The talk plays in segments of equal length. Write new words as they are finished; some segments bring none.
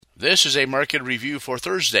This is a market review for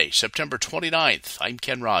Thursday, September 29th. I'm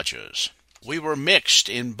Ken Rogers. We were mixed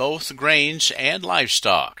in both grains and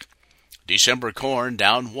livestock. December corn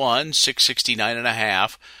down 1,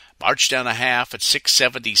 669.5. March down a half at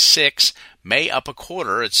 676. May up a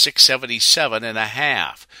quarter at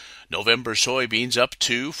 677.5. November soybeans up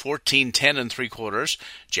 2, 1410 3/4.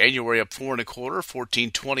 January up 4 1/4,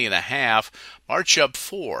 1420.5. March up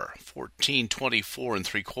 4, 1424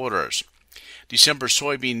 3/4. December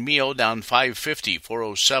soybean meal down 5.50,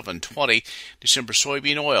 407.20. December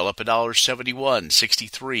soybean oil up $1.71,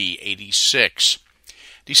 63.86.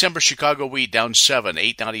 December Chicago wheat down 7,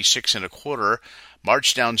 8.96 1/4.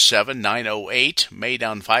 March down 7, 9.08. May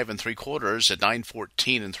down 5 3/4 at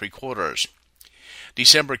 9.14 3/4.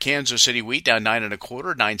 December Kansas City wheat down 9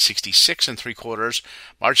 1/4, 9.66 3/4.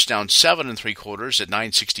 March down 7 3/4 at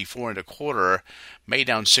 9.64 1/4. May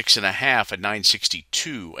down 6 1/2 at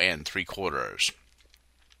 9.62 3/4.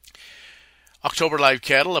 October live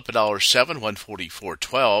cattle up $1.07,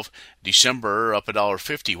 144.12. December up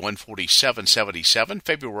 $1.50, 147.77.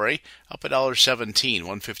 February up $1.17,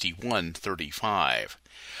 151.35.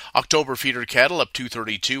 October feeder cattle up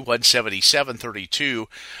 232, 177.32.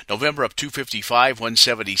 November up 255,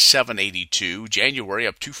 177.82. January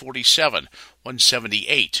up 247,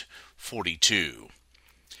 178.42.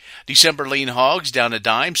 December lean hogs down a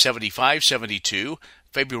dime, 75.72.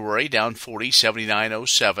 February down 40,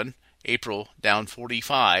 79.07. April down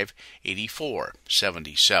 45,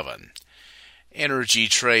 84.77. Energy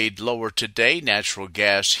trade lower today, natural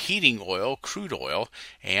gas, heating oil, crude oil,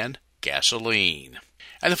 and gasoline.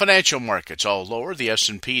 And the financial markets all lower. The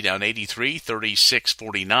S&P down 83,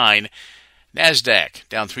 36.49. NASDAQ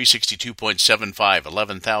down 362.75,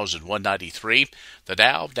 11,193. The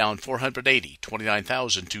Dow down 480,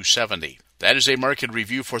 29,270. That is a market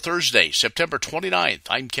review for Thursday, September 29th.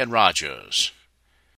 I'm Ken Rogers.